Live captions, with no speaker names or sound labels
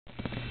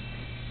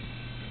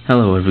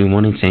Hello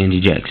everyone, it's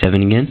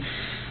AndyJack7 again.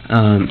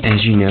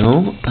 As you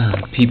know,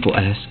 people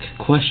ask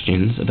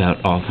questions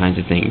about all kinds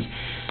of things,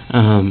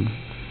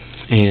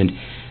 and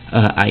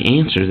I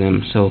answer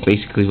them. So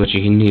basically what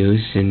you can do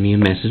is send me a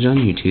message on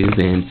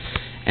YouTube and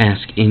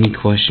ask any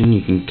question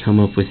you can come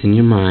up with in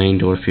your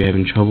mind, or if you're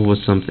having trouble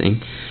with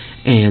something,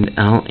 and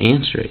I'll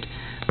answer it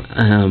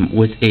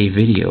with a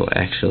video,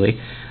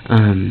 actually.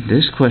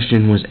 This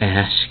question was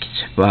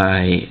asked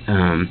by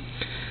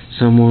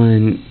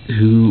someone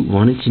who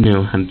wanted to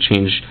know how to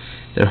change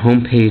their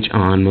home page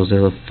on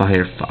Mozilla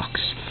Firefox,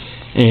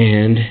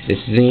 and this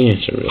is the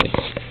answer, really.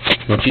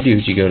 What you do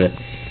is you go to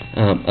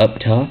up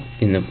top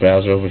in the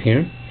browser over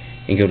here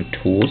and go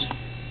to Tools,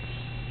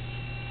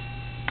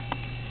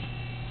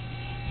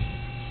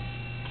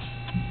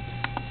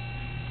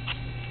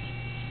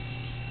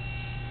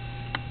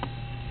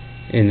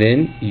 and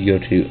then you go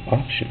to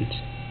Options.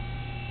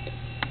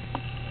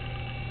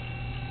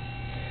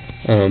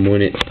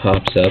 When it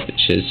pops up, it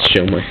says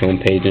show my home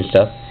page and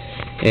stuff,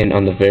 and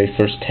on the very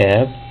first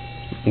tab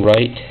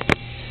right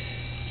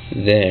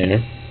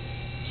there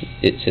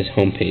it says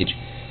home page.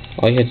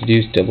 All you have to do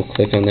is double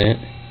click on that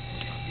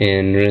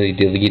and really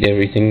delete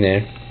everything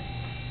there.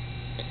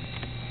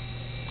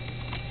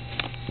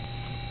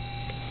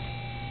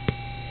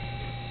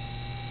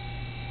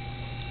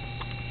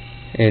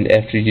 And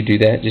after you do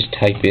that, just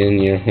type in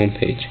your home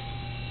page.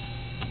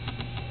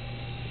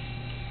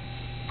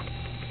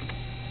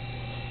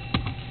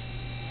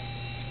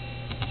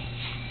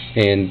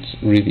 And it's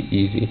really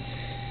easy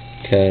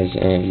because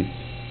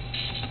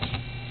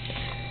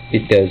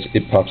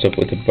it pops up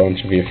with a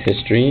bunch of your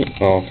history,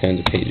 all kinds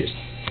of pages.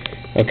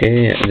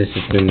 Okay, this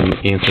has been an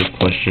answered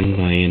question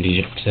by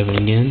AndyJack7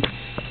 again.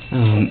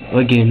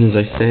 Again, as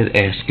I said,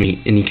 ask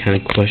me any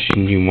kind of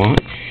question you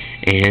want,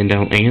 and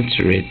I'll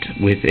answer it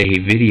with a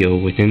video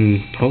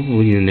within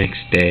probably the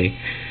next day.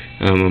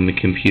 I'm a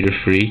computer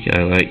freak.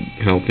 I like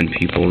helping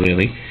people,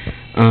 really.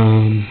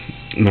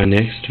 My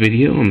next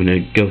video, I'm going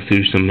to go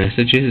through some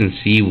messages and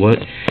see what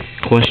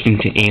question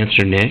to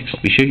answer next.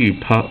 Be sure you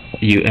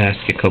ask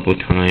a couple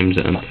times.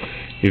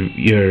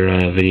 Your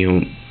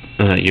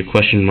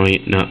question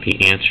might not be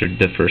answered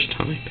the first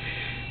time.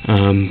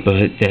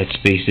 But that's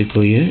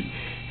basically it.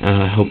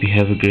 I hope you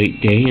have a great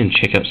day and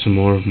check out some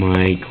more of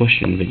my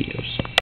question videos.